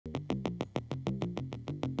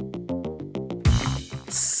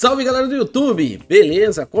Salve galera do YouTube,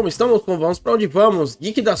 beleza? Como estamos? Como vamos? Pra onde vamos?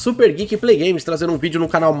 Geek da Super Geek Play Games trazendo um vídeo no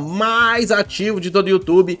canal mais ativo de todo o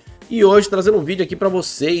YouTube. E hoje trazendo um vídeo aqui pra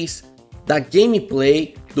vocês da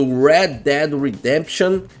gameplay do Red Dead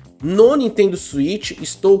Redemption no Nintendo Switch.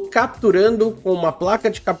 Estou capturando com uma placa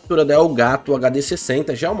de captura da Elgato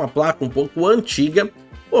HD60, já é uma placa um pouco antiga,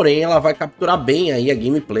 porém ela vai capturar bem aí a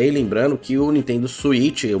gameplay, lembrando que o Nintendo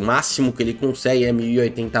Switch, o máximo que ele consegue é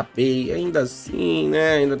 1080p, e ainda assim,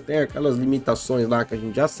 né, ainda tem aquelas limitações lá que a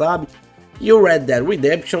gente já sabe. E o Red Dead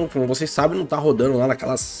Redemption, como vocês sabem, não tá rodando lá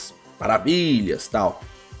naquelas maravilhas e tal.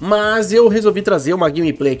 Mas eu resolvi trazer uma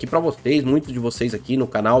gameplay aqui pra vocês, muitos de vocês aqui no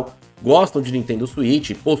canal gostam de Nintendo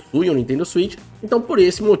Switch, possuem o Nintendo Switch, então por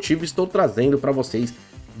esse motivo estou trazendo pra vocês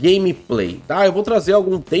gameplay, tá? Eu vou trazer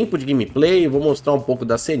algum tempo de gameplay, vou mostrar um pouco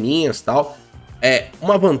das ceninhas e tal.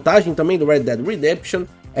 Uma vantagem também do Red Dead Redemption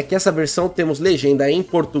é que essa versão temos legenda em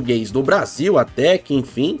português do Brasil até que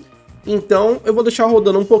enfim. Então eu vou deixar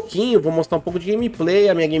rodando um pouquinho, vou mostrar um pouco de gameplay.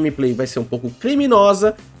 A minha gameplay vai ser um pouco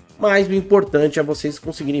criminosa, mas o importante é vocês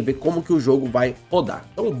conseguirem ver como que o jogo vai rodar.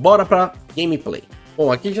 Então bora pra gameplay.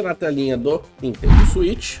 Bom, aqui já na telinha do Nintendo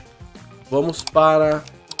Switch, vamos para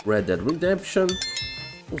Red Dead Redemption.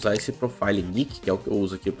 Usar esse Profile Geek, que é o que eu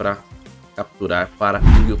uso aqui para capturar para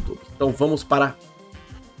o YouTube. Então vamos para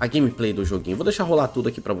a gameplay do joguinho. Vou deixar rolar tudo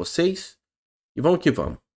aqui para vocês e vamos que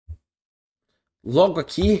vamos. Logo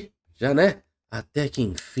aqui, já né? Até que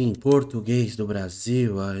enfim, português do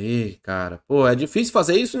Brasil, aí, cara. Pô, é difícil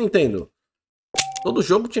fazer isso, Nintendo. Todo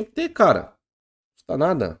jogo tinha que ter, cara. Não custa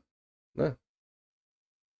nada, né?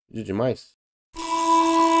 De demais.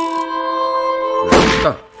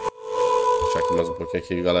 Eita. Vou deixar aqui mais um pouquinho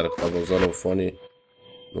aqui, galera, que tava usando o fone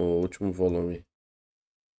no último volume.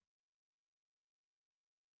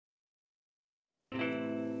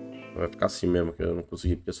 Vai ficar assim mesmo, que eu não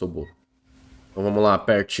consegui porque eu sou burro. Então vamos lá,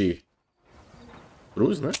 aperte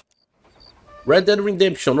Cruz, né? Red Dead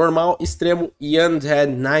Redemption, normal, extremo e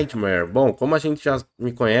Undead Nightmare. Bom, como a gente já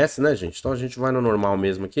me conhece, né, gente? Então a gente vai no normal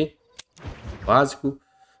mesmo aqui. Básico.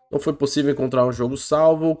 Não foi possível encontrar um jogo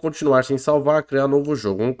salvo, continuar sem salvar, criar um novo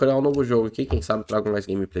jogo. Vamos criar um novo jogo aqui, quem sabe trago mais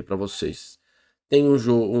gameplay pra vocês. Tem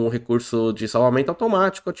um recurso de salvamento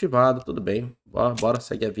automático ativado, tudo bem. Bora,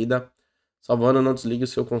 segue a vida. Salvando, não desligue o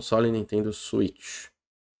seu console Nintendo Switch.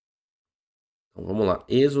 Então vamos lá,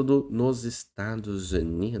 êxodo nos Estados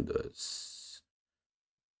Unidos.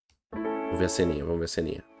 Vamos ver a ceninha, vamos ver a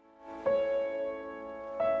ceninha.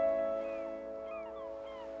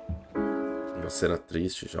 Uma cena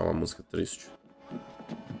triste, já uma música triste.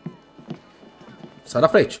 Sai da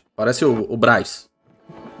frente, parece o Braz.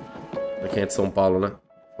 Pra quem é de São Paulo, né?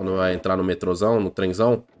 Quando vai entrar no metrozão, no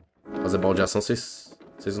trenzão, fazer baldeação, vocês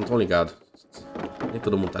não estão ligados. Nem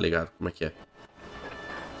todo mundo tá ligado como é que é.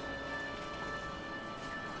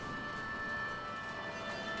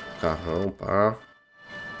 Carrão, pá.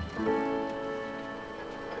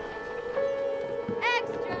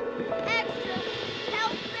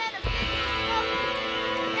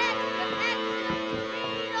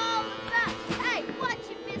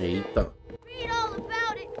 Eita.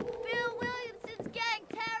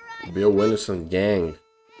 Bill Wilson Gang.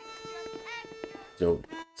 Tenho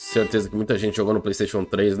certeza que muita gente jogou no PlayStation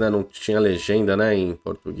 3, né? Não tinha legenda, né? Em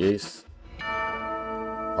português.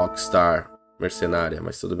 Rockstar. Mercenária,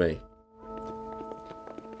 mas tudo bem.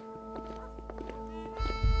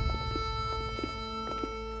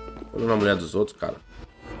 Olha na mulher dos outros, cara.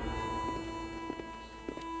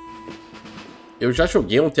 Eu já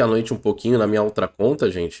joguei ontem à noite um pouquinho na minha outra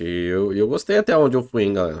conta, gente. E eu gostei até onde eu fui,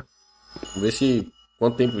 hein, galera. Vamos ver se...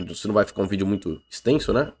 Quanto tempo... Se não vai ficar um vídeo muito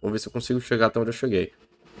extenso, né? Vamos ver se eu consigo chegar até onde eu cheguei.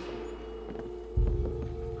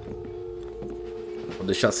 Vou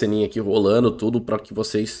deixar a ceninha aqui rolando tudo para que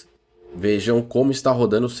vocês vejam como está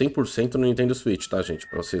rodando 100% no Nintendo Switch, tá, gente?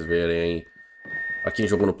 Para vocês verem aí. Pra quem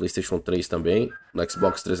jogou no PlayStation 3 também, no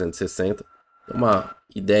Xbox 360. Tem uma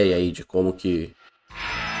ideia aí de como que...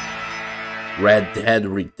 Red Dead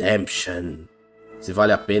Redemption, se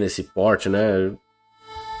vale a pena esse port, né?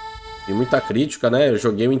 Tem muita crítica, né? Eu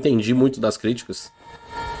joguei, eu entendi muito das críticas.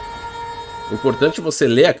 O importante é você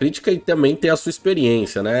ler a crítica e também ter a sua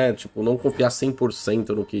experiência, né? Tipo, não confiar 100%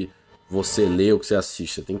 no que você lê ou que você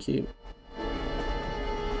assiste. Você tem que...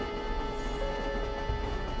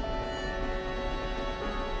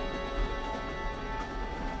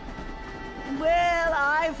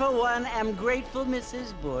 For one, am grateful,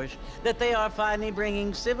 Mrs. Bush, that they are finally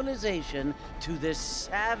bringing civilization to this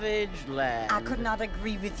savage land. I could not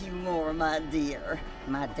agree with you more, my dear.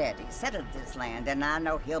 My daddy settled this land, and I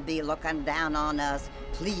know he'll be looking down on us,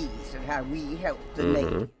 pleased at how we help the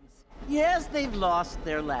natives. Yes, they've lost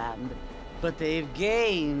their land, but they've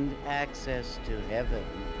gained access to heaven.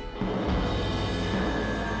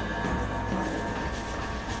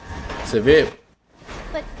 Você vê?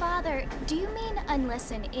 But Father, do you mean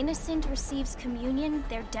unless an innocent receives communion,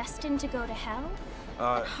 they're destined to go to hell?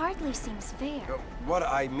 That hardly seems fair. What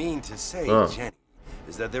I mean to say, Jenny,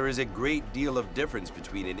 is that there is a great deal of difference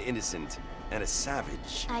between an innocent and a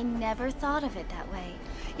savage. I never thought of it that way.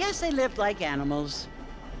 Yes, they lived like animals,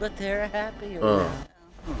 but they're happy.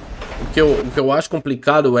 O que eu acho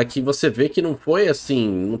complicado é que você vê que não foi assim,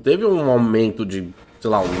 não teve um aumento de, sei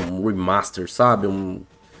lá, um remaster, sabe? Um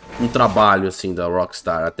trabalho assim da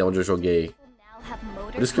Rockstar, até onde eu joguei.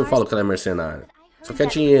 Por isso que eu falo que ela é mercenária. Só quer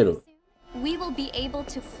dinheiro. We will be able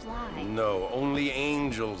to fly. No, only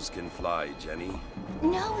angels can fly, Jenny.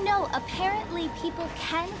 No, apparently people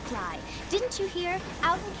can fly. Didn't you hear?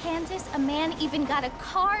 Out in Kansas, a man even got a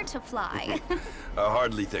car to fly. I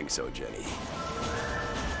hardly think so, Jenny.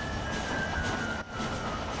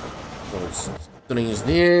 Os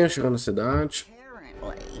trenzinhos chegando na cidade.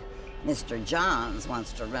 Apparently, Mr. Johns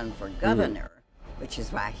wants to run for governor, which is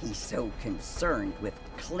why he's so concerned with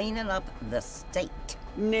cleaning up the state.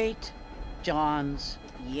 Nate Johns.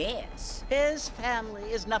 Yes. His family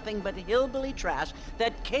is nothing but hillbilly trash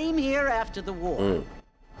that came here after the war.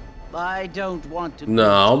 I don't want to...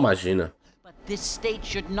 Não, imagina. But this state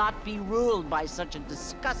should not be ruled by such a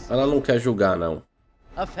disgusting... Ela não quer julgar, não.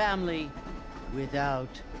 A family without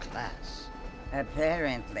class.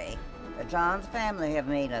 Apparently, the Johns family have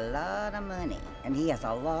made a lot of money, and he has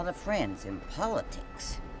a lot of friends in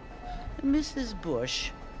politics. Mrs.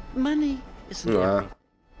 Bush, money isn't everything.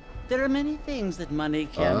 There are many things that money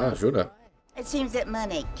can... jura? It seems that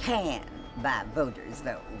money can buy voters,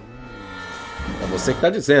 though. É você que tá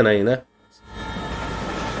dizendo aí, né?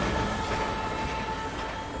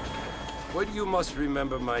 What you must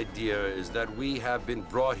remember, my dear, is that we have been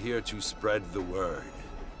brought here to spread the word.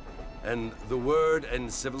 And the word and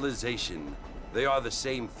civilization, they are the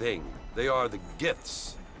same thing. They are the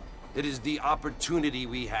gifts. It is the opportunity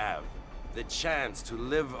we have. The chance to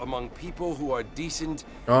live among people who are decent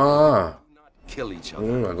and not kill each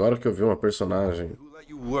other. Agora que eu vi uma personagem.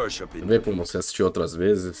 Vê como você assistiu outras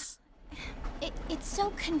vezes. It's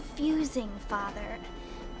so confusing, Father.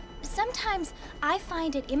 Sometimes I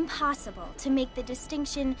find it impossible to make the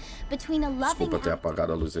distinction between a loving... Desculpa ter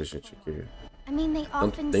apagado a luz, gente, aqui. I mean, they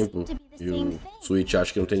Tanto often tempo seem to be the e same o thing. Switch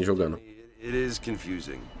acha que não tem jogando. It is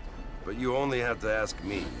confusing, but you only have to ask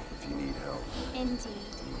me if you need help. Indeed.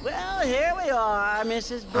 Well, here we are,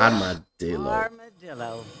 Mrs. Bush. Armadillo.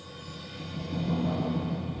 Armadillo.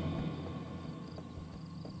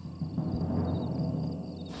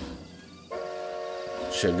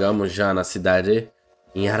 Chegamos já na cidade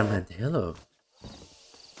em Armadillo.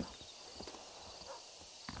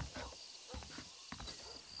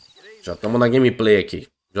 Já estamos na gameplay aqui.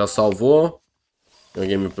 Já salvou. Tem um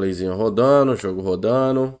gameplayzinho rodando, jogo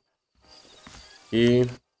rodando. E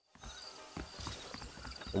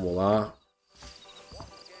vamos lá.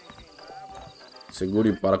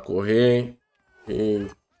 Segure para correr. E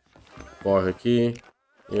corre aqui.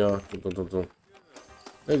 E ó.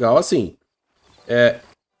 Legal, assim.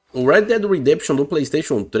 O Red Dead Redemption do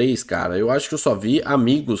PlayStation 3, cara, eu acho que eu só vi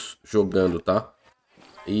amigos jogando, tá?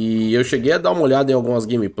 E eu cheguei a dar uma olhada em algumas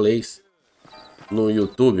gameplays no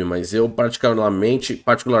YouTube, mas eu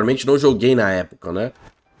particularmente não joguei na época, né?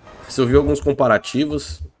 Se eu vi alguns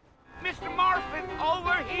comparativos,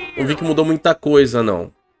 não vi que mudou muita coisa,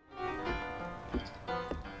 não.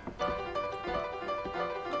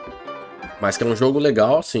 Mas que é um jogo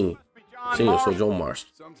legal, sim. Sim, eu sou John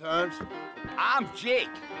Marston. I'm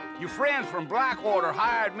Jake. Your friends from Blackwater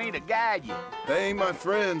hired me to guide you. They ain't my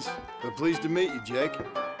friends, but pleased to meet you, Jake.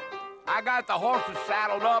 I got the horses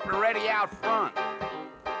saddled up and ready out front.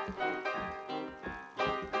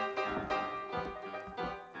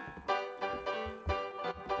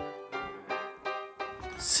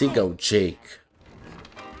 Siga o Jake.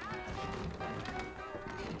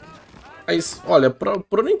 Mas, olha,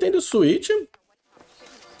 pro Nintendo Switch,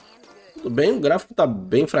 tudo bem, o gráfico tá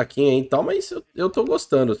bem fraquinho aí e tal, mas eu tô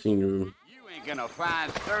gostando, assim.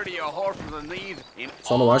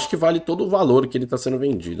 Só não acho que vale todo o valor que ele tá sendo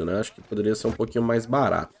vendido, né? Acho que poderia ser um pouquinho mais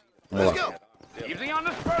barato. Vamos lá.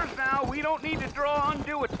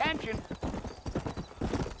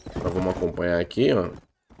 Então vamos acompanhar aqui, ó.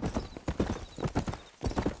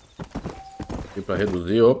 Aqui pra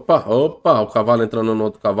reduzir. Opa, o cavalo entrando no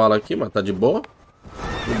outro cavalo aqui, mas tá de boa.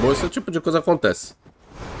 De boa, esse tipo de coisa acontece.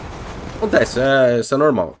 Acontece, isso é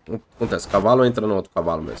normal. Acontece, cavalo entra no outro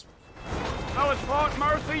cavalo mesmo.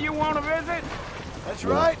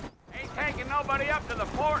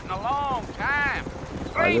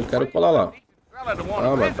 Aí eu quero colar lá. fella to want Ah,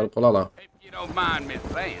 to mas visit, para pular lá. if you don't mind me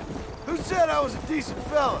saying. Who said I was a decent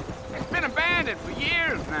fella? It's been abandoned for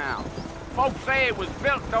years now. Folks say it was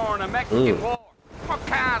built during the Mexican War. What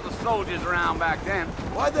kinds of soldiers around back then?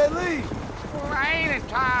 Why'd they leave? Well, I ain't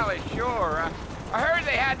entirely sure. I heard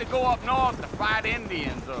they had to go up north to fight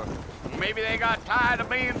Indians, or maybe they got tired of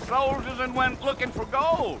being soldiers and went looking for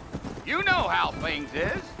gold. You know how things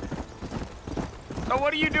is. So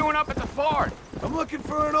what are you doing up at the fort? I'm looking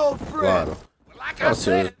for an old friend. Claro. Well, like I Assim,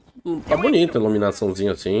 said, tá bonita a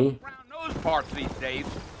iluminaçãozinha assim. around those parts these days.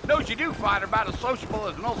 Those you do fight are about as sociable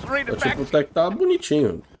as no three to É tipo, até que tá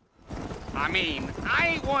bonitinho. I mean, I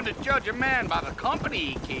ain't one to judge a man by the company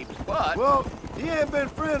he keeps, but... Well, he ain't been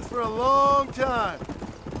friends for a long time.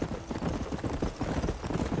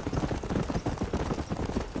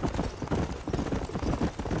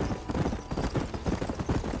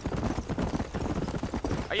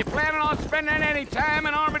 Are you planning on spending any time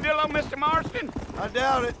in Armadillo, Mr. Marston? I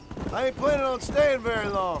doubt it. I ain't planning on staying very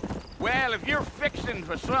long. Well, if you're fixing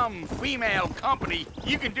for some female company,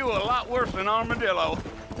 you can do a lot worse than Armadillo.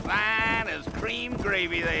 Fine as cream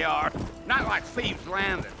gravy they are. Not like Thieves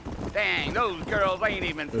Landing. Dang, those girls ain't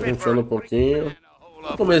even fit for Funciona pouquinho.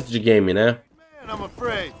 Começo de game, né? Man, I'm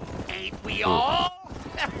afraid. Ain't we all?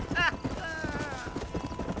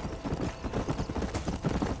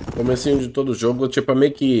 Comecinho de todo jogo, tipo, é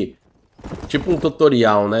meio que... Tipo um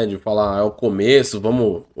tutorial, né? De falar, é o começo,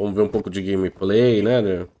 vamos ver um pouco de gameplay,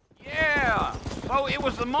 né? Yeah, so it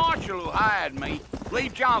was the marshal who hired me. Lee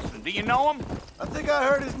Johnson, do you know him? I think I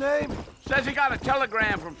heard his name. Says he got a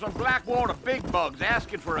telegram from some Blackwater big bugs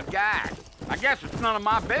asking for a guide. I guess it's none of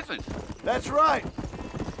my business. That's right.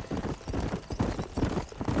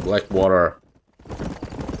 Blackwater.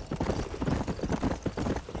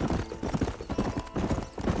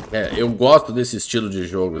 É, eu gosto desse estilo de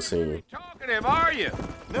jogo, assim. Talkative, are you?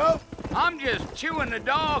 Nope. I'm just chewing the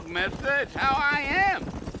dog, mister. It's how I am.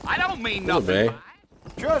 I don't mean Tudo nothing bem. by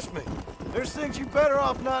it. Trust me. There's things you better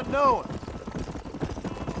off not knowing.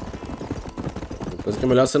 Coisa que é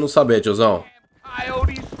melhor você não saber, tiozão.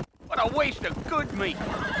 Coyotes, what a waste of good meat.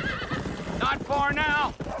 Not far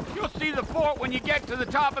now. You'll see the fort when you get to the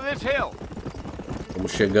top of this hill.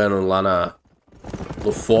 Estamos chegando lá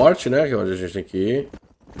no forte, né? Que é onde a gente tem que ir.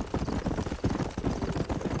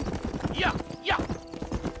 Yeah, yeah.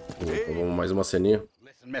 Então, vamos mais uma ceninha.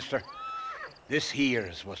 Listen, mister. This here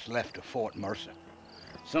is what's left of Fort Mercer.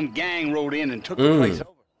 Some gang rode in and took the place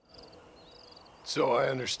over. So I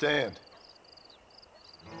understand.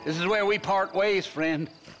 This is where we part ways, friend.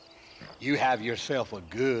 You have yourself a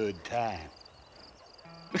good time.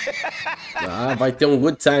 Ah, vai ter um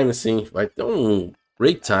good time, sim. Vai ter um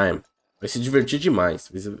great time. Vai se divertir demais.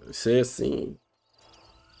 Vai ser assim...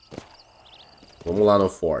 Vamos lá no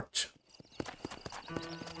forte.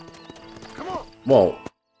 Bom,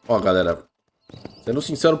 ó, galera. Sendo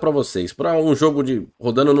sincero pra vocês, pra um jogo de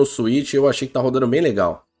rodando no Switch, eu achei que tá rodando bem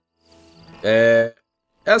legal. É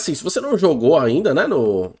assim, se você não jogou ainda, né,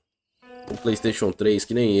 no PlayStation 3,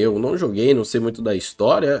 que nem eu, não joguei, não sei muito da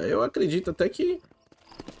história, eu acredito até que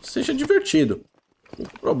seja divertido. O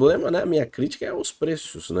problema, né, a minha crítica é os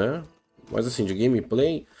preços, né? Mas assim, de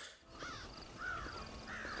gameplay...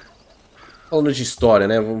 Falando de história,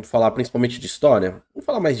 né, vamos falar principalmente de história. Vamos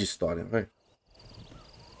falar mais de história, vai.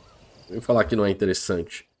 Eu vou falar que não é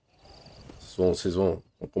interessante. Vocês vão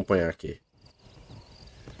acompanhar aqui.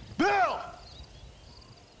 Bill!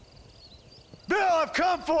 Bill, I've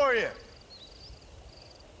come for you!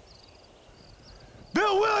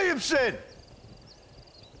 Bill Williamson!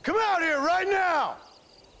 Come out here right now!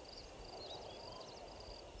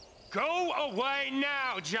 Go away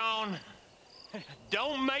now, John.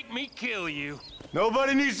 Don't make me kill you.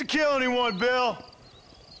 Nobody needs to kill anyone, Bill.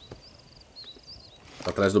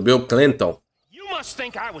 Atrás do Bill Clinton. You must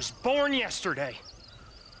think I was born yesterday.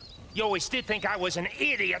 You always did think I was an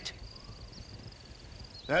idiot.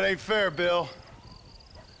 That ain't fair, Bill.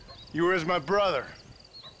 You were as my brother.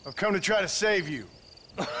 I've come to try to save you.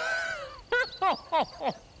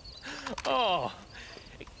 Oh,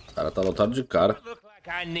 O cara tá lotado de cara. look like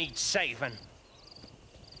I need saving.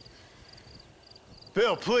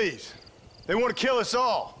 Bill, please. They want to kill us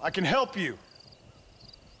all. I can help you.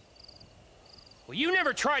 Well, you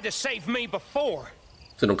never tried to save me before.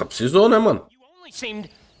 Você nunca precisou, né, mano? You only seemed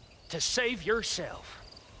to save yourself.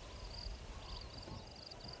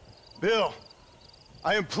 Bill,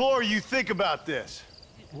 I implore you think about this.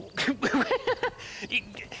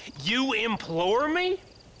 You implore me?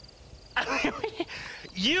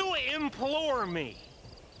 You implore me?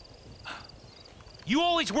 You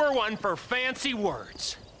always were one for fancy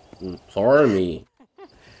words. Implore me.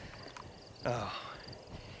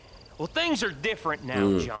 Well, Well, things are different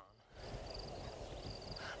now, John.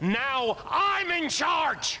 Now I'm in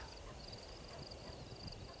charge.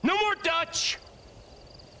 No more Dutch.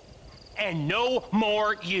 And no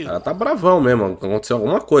more you. Ela tá bravão mesmo, aconteceu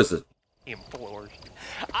alguma coisa. Implores.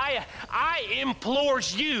 I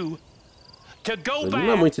implores you to go Ele back.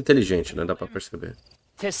 não é muito inteligente, né? Dá pra perceber.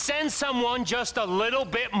 To send someone just a little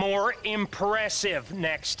bit more impressive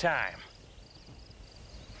next time.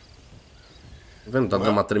 Tá vendo? Tá dando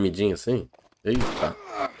uma tremidinha assim? Eita.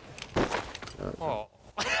 Oh.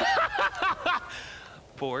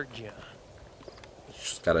 Poor John.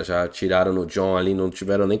 Os caras já atiraram no John ali, não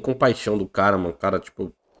tiveram nem compaixão do cara, mano. O cara,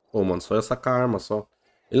 tipo, pô, mano, só ia sacar a arma só.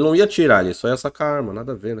 Ele não ia atirar ali, só ia sacar a arma,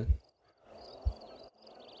 nada a ver, né?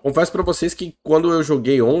 Confesso pra vocês que quando eu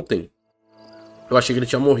joguei ontem, eu achei que ele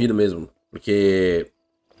tinha morrido mesmo. Porque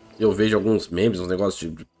eu vejo alguns memes, uns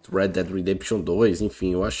negócios de Red Dead Redemption 2,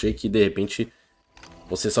 enfim, eu achei que de repente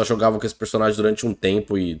você só jogava com esse personagem durante um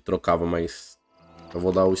tempo e trocava, mas eu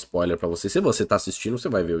vou dar o spoiler pra você. Se você tá assistindo, você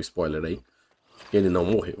vai ver o spoiler aí. Ele não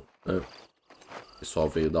morreu, né? O pessoal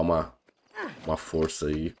veio dar uma força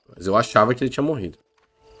aí. Mas eu achava que ele tinha morrido.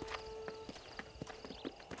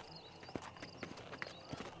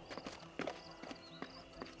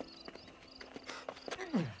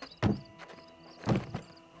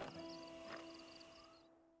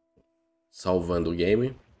 Salvando o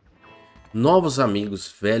game. Novos amigos,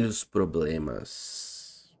 velhos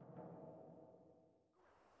problemas.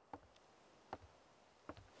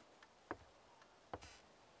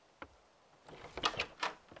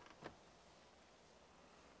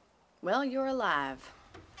 Well, you're alive.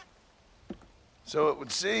 So it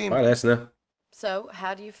would seem. Parece, né? So,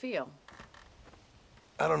 how do you feel?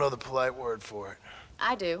 I don't know the polite word for it.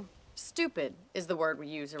 I do. Stupid is the word we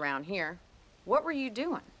use around here. What were you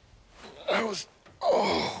doing? I was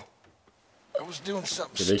doing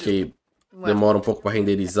something Você vê stupid. que demora um pouco pra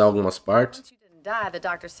renderizar algumas partes. Once you didn't die, the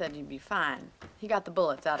doctor said you'd be fine. He got the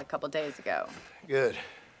bullets out a couple days ago. Good.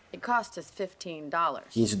 It cost us $15.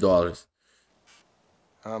 $15.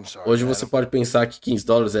 I'm sorry. Hoje você pode pensar que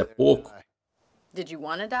 $15 é pouco, Did you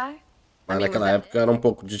want to die? mas naquela época era um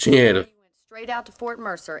pouco de dinheiro. You went straight out to Fort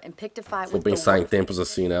Mercer and picked a fight Vou with the pensar em worst tempos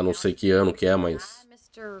assim, né? Eu não sei que ano que é, mas...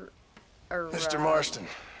 Mr. Marston.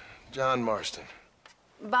 John Marston.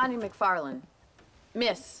 Bonnie McFarlane.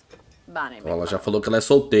 Miss Bonnie Ela McFarlane. já falou que ela é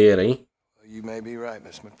solteira, hein? You may be right,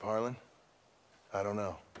 Miss McFarlane. I don't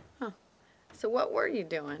know. So what were you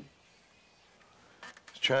doing?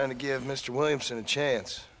 Just trying to give Mr. Williamson a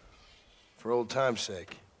chance. For old time's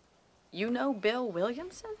sake. You know Bill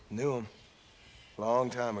Williamson? Knew him. Long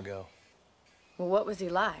time ago. Well, what was he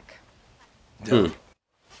like? Dumb.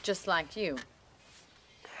 Just like you.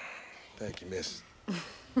 Thank you, miss.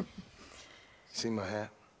 See my hat?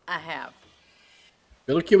 I have.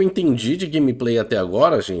 Pelo que eu entendi de gameplay até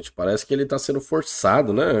agora, gente, parece que ele tá sendo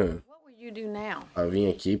forçado, né? What will you do now? A vir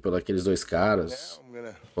aqui por aqueles dois caras. Now I'm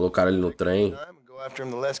gonna Colocaram ele no trem. time and go after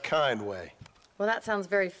him the less kind way. Well, that sounds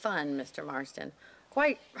very fun, Mr. Marston.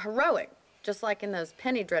 Quite heroic, just like in those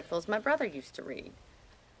penny dreadfuls my brother used to read.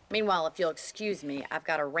 Meanwhile, if you'll excuse me, I've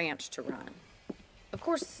got a ranch to run. Of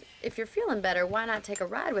course, if you're feeling better, why not take a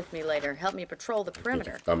ride with me later? Help me patrol the Tem que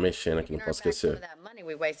perimeter. ficar mexendo aqui, não Earn posso back some esquecer. of that money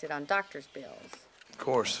we wasted on doctor's bills. Of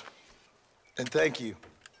course. And thank you.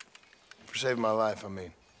 For saving my life, I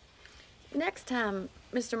mean. Next time,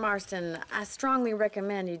 Mr. Marston, I strongly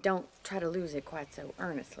recommend you don't try to lose it quite so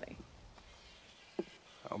earnestly.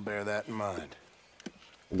 I'll bear that in mind.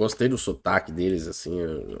 Eu gostei do sotaque deles, assim,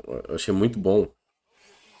 eu achei muito bom.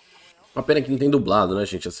 Uma pena que não tem dublado, né,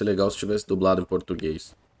 gente? Ia ser legal se tivesse dublado em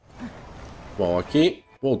português. Bom, aqui,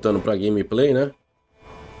 voltando pra gameplay, né?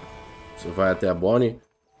 Você vai até a Bonnie.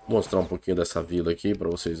 Vou mostrar um pouquinho dessa vila aqui pra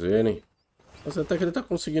vocês verem. Mas até que ele tá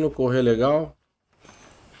conseguindo correr legal.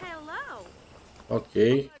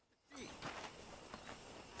 Ok.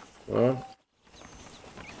 Ó.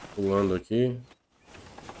 Pulando aqui.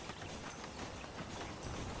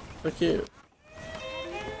 Aqui.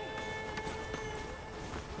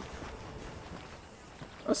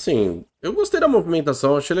 Assim, eu gostei da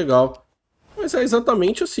movimentação, achei legal. Mas é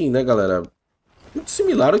exatamente assim, né, galera? Muito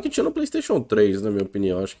similar ao que tinha no PlayStation 3, na minha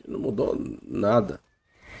opinião. Acho que não mudou nada.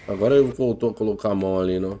 Agora ele voltou a colocar a mão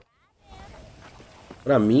ali, não.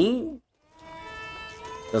 Pra mim,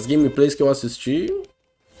 das gameplays que eu assisti,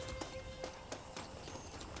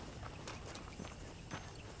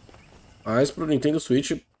 mas pro Nintendo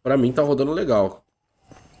Switch, pra mim tá rodando legal.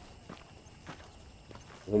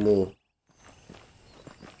 Vamos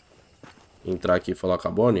entrar aqui e falar com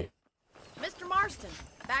a Bonnie. Mr. Marston,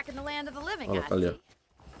 back in the land of the living, Olha, I tá ali, ó. see.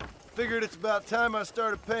 Figured it's about time I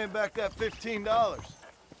started paying back that $15.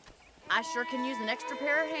 I sure can use an extra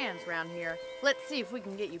pair of hands around here. Let's see if we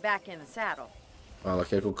can get you back in the saddle. Ela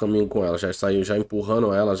quer que eu caminhe com ela. Já saiu já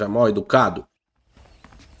empurrando ela, já mal educado.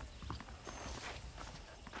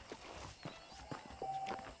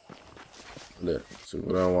 Cadê?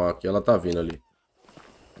 Segurar um aqui, ela tá vindo ali.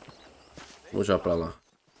 Vamos já pra lá.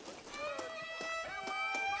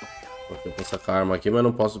 Eu posso sacar a arma aqui, mas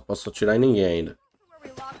não posso atirar em ninguém ainda.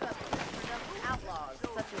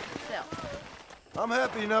 I'm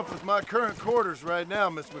happy enough with my current quarters right now,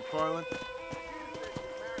 Miss McFarland.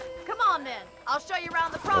 Come on then. I'll show you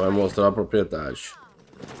around the property. Vai mostrar a propriedade.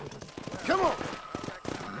 Come on.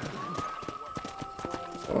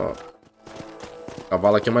 Ó. O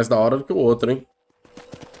cavalo aqui é mais da hora do que o outro, hein?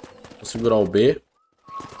 Vou segurar o B.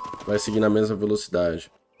 Vai seguir na mesma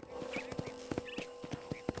velocidade.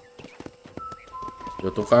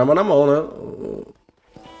 Eu tô com a arma na mão, né?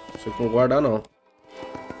 Não sei como guardar, não.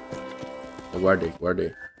 Eu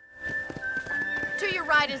guardei. To your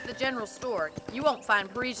right is the general store. You won't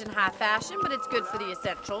find Parisian high fashion, but it's good for the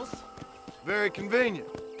essentials. Very convenient.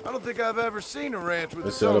 I don't think I've ever seen a ranch with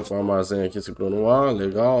Você olha para o armazém aqui, segurando no ar,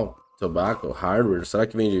 legal. Tobacco, hardware. Será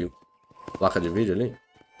que vende placa de vídeo ali?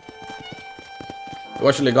 Eu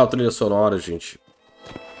acho legal a trilha sonora, gente.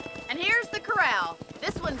 And here's the corral.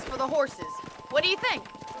 This one's for the horses. What do you think?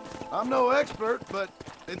 I'm no expert, but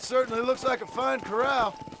it certainly looks like a fine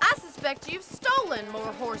corral. I suspect you've stolen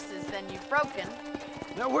more horses than you've broken.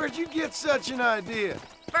 Now, where'd you get such an idea?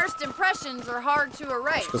 First impressions are hard to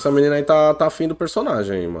erase. Acho que essa menina aí tá afim do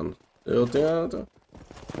personagem aí, mano. Eu tenho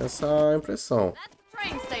essa impressão. That's the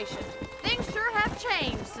train station. Things sure have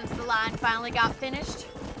changed since the line finally got finished.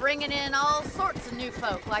 Bringing in all sorts of new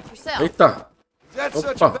folk like yourself. Eita! That's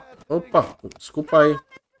such a bad thing. Opa! Desculpa aí.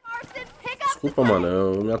 Marston, pick up Desculpa, mano.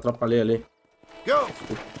 Eu me atrapalhei ali. Go.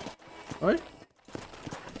 Ai.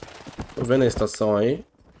 Tô vendo a estação aí.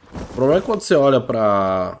 O problema é que quando você olha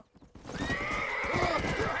pra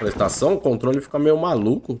estação, o controle fica meio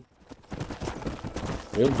maluco.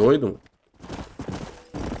 Meio doido.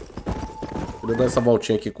 Queria dar essa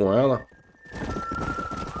voltinha aqui com ela.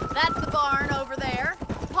 That's the barn over there.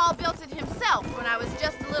 Paul built it himself when I was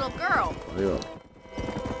just a little girl. Aí, ó.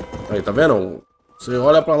 Aí, tá vendo? Você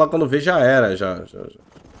olha pra lá quando vê, já era. Já.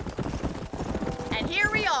 And here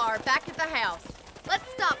we are, back at the house. Let's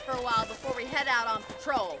stop for a while before we head out on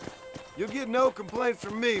patrol. You'll get no complaints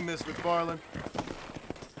from me, Miss McFarland.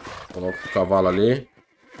 Coloca o cavalo ali.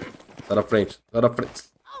 Sai da frente. Sai da frente.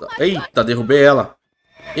 Eita, derrubei ela.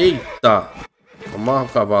 Eita. Amarra o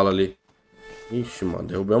cavalo ali. Ixi, mano,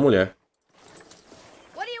 derrubei a mulher.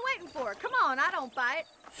 What are you waiting for? Come on, I don't bite.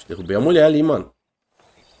 Derrubei a mulher ali, mano.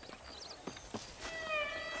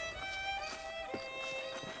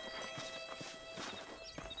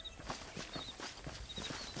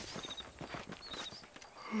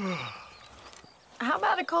 How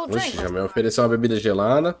about a cold drink? Oxe, já me ofereceu uma bebida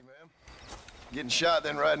gelada. Getting shot,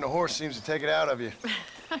 then riding a horse seems to take it out of you.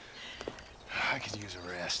 I could use a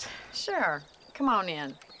rest. Sure. Come on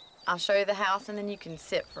in. I'll show you the house and then you can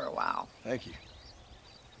sit for a while. Thank you.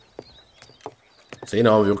 Sei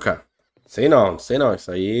não, viu, cara? Sei não.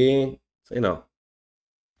 Isso aí... Sei não.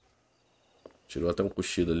 Tirou até um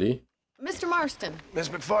cochilo ali. Mr. Marston, Miss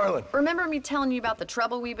McFarland. remember me telling you about the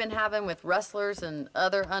trouble we've been having with rustlers and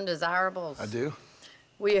other undesirables? I do.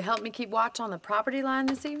 Will you help me keep watch on the property line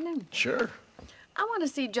this evening? Sure. I want to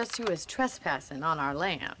see just who is trespassing on our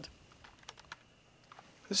land.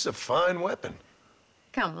 This is a fine weapon.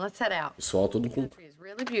 Come, let's head out. Pessoal todo com Country is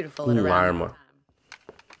really beautiful at around arma. this time.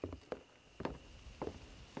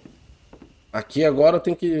 Aqui agora eu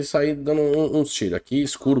tenho que sair dando uns tiros. Aqui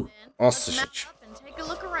escuro. Nossa, gente. Up and take a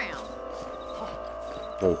look around.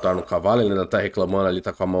 Voltar no cavalo. Ele ainda tá reclamando ali,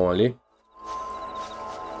 tá com a mão ali.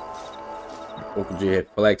 Um pouco de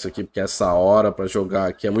reflexo aqui, porque essa hora pra jogar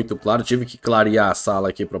aqui é muito claro. Tive que clarear a sala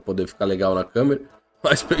aqui pra poder ficar legal na câmera.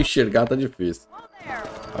 Mas pra enxergar tá difícil.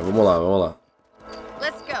 Mas vamos lá.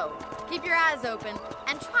 Let's go. Keep your eyes open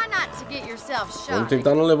and try not to get yourself shot. Vamos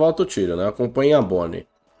tentar não levar outro tiro, né? Acompanhe a Bonnie.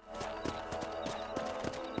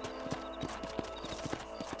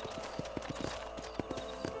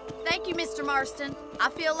 Thank you, Mr. Marston. I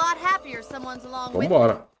feel a lot happier someone's along with me.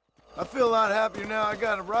 Vambora. I feel a lot happier now I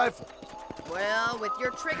got a rifle. Well, with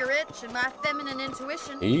your trigger itch and my feminine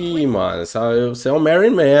intuition. Ih, mano, você é um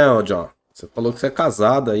married man, John. Você falou que você é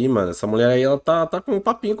casado aí, mano. Essa mulher aí, ela tá com um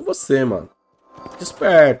papinho com você, mano.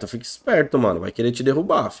 Fique esperto, mano. Vai querer te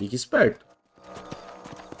derrubar, fique esperto.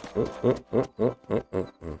 God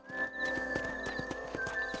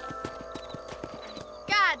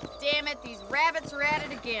damn it, these rabbits are at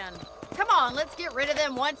it again. Come on, let's get rid of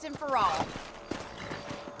them once and for all.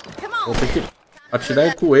 Come on, Vou ter que... Atirar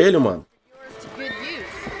em coelho, mano.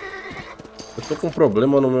 Eu tô com um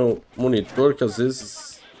problema no meu monitor que às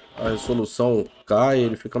vezes a resolução cai,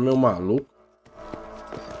 ele fica meio maluco.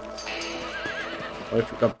 Vai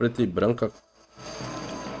ficar preto e branca.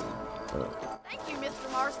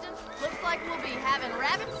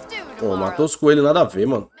 Pô, matou os coelhos, nada a ver,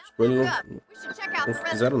 mano. Os coelhos não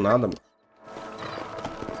fizeram nada, mano.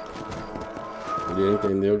 Queria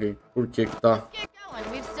entender por que que tá.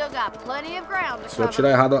 Se eu tirar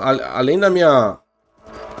errado, além da minha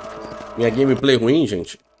gameplay ruim,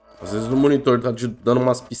 gente, às vezes no monitor tá dando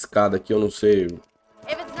umas piscadas aqui, eu não sei.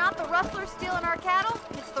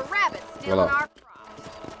 Olha lá.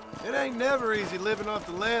 Eu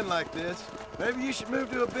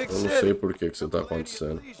não sei por que isso tá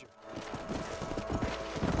acontecendo.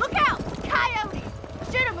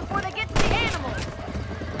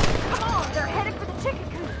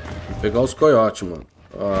 Vou pegar os coiotes, mano.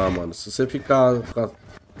 Ah, mano, se você ficar...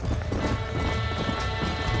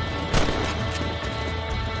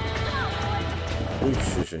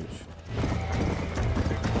 Ixi, gente.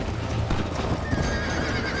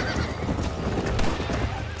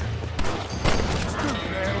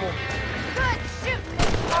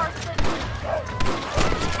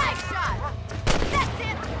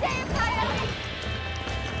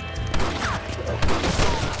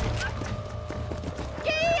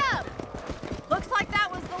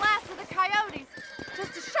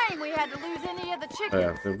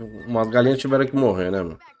 É, umas galinhas tiveram que morrer, né,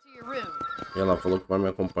 mano? E ela falou que vai me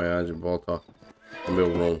acompanhar de volta, ó, no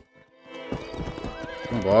meu room.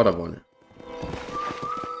 Vambora, Bonnie.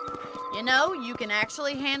 You know, you can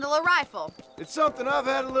actually handle a rifle. It's something I've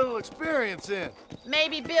had a little experience in.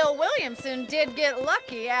 Maybe Bill Williamson did get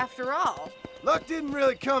lucky after all. Luck didn't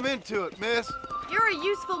really come into it, miss. You're a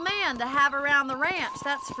useful man to have around the ranch,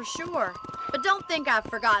 that's for sure. But don't think I've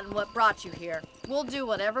forgotten what brought you here. We'll do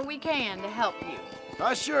whatever we can to help you.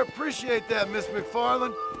 I sure appreciate that, Miss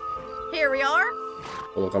McFarland. Here we are.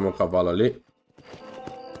 Vou colocar meu cavalo ali.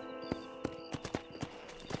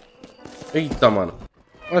 Eita, mano.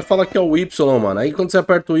 Mas fala que é o Y, mano. Aí quando você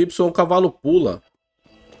aperta o Y, o cavalo pula.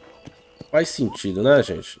 Faz sentido, né,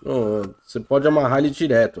 gente? Não, você pode amarrar ele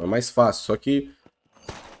direto. É mais fácil, só que...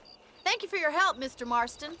 Thank you for your help, Mr.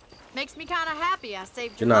 Marston. Makes me kind of happy I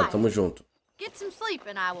saved De your nada, life. tamo junto. Get some sleep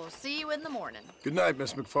and I will see you in the morning. Good night,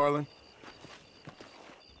 Miss McFarland.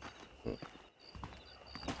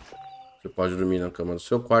 Você pode dormir na cama do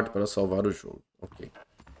seu quarto para salvar o jogo. Ok.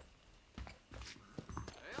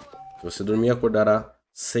 Se você dormir, acordará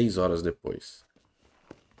 6 horas depois.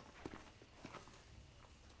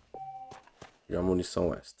 E a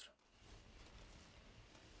munição extra.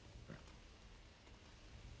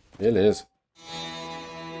 Beleza.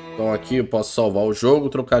 Então aqui eu posso salvar o jogo,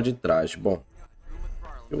 trocar de traje. Bom,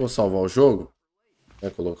 eu vou salvar o jogo.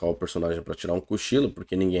 Colocar o personagem para tirar um cochilo,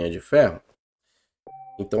 porque ninguém é de ferro.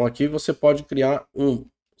 Então aqui você pode criar um...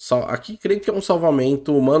 Aqui creio que é um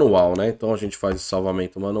salvamento manual, né? Então a gente faz esse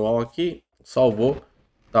salvamento manual aqui. Salvou,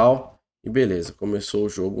 tal. E beleza, começou o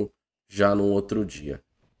jogo já no outro dia.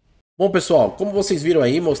 Bom, pessoal, como vocês viram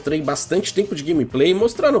aí, mostrei bastante tempo de gameplay.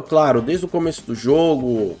 Mostrando, claro, desde o começo do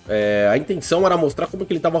jogo. A intenção era mostrar como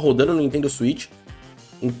que ele estava rodando no Nintendo Switch.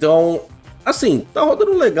 Então, assim, tá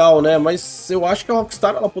rodando legal, né? Mas eu acho que a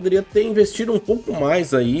Rockstar ela poderia ter investido um pouco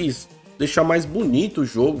mais aí, deixar mais bonito o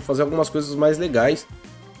jogo, fazer algumas coisas mais legais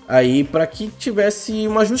aí para que tivesse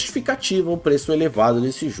uma justificativa o preço elevado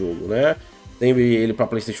desse jogo, né? Tem ele para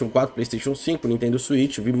PlayStation 4, PlayStation 5, Nintendo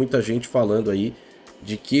Switch, vi muita gente falando aí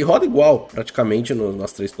de que roda igual praticamente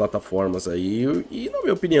nas 3 plataformas aí e na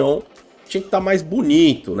minha opinião tinha que estar mais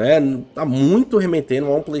bonito, né? Tá muito remetendo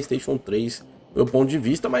a um PlayStation 3 do meu ponto de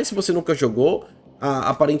vista, mas se você nunca jogou,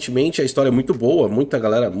 aparentemente a história é muito boa,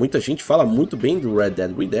 muita gente fala muito bem do Red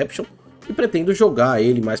Dead Redemption e pretendo jogar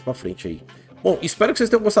ele mais pra frente aí. Bom, espero que vocês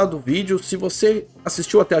tenham gostado do vídeo. Se você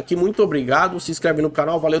assistiu até aqui, muito obrigado. Se inscreve no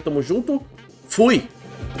canal, valeu, tamo junto. Fui!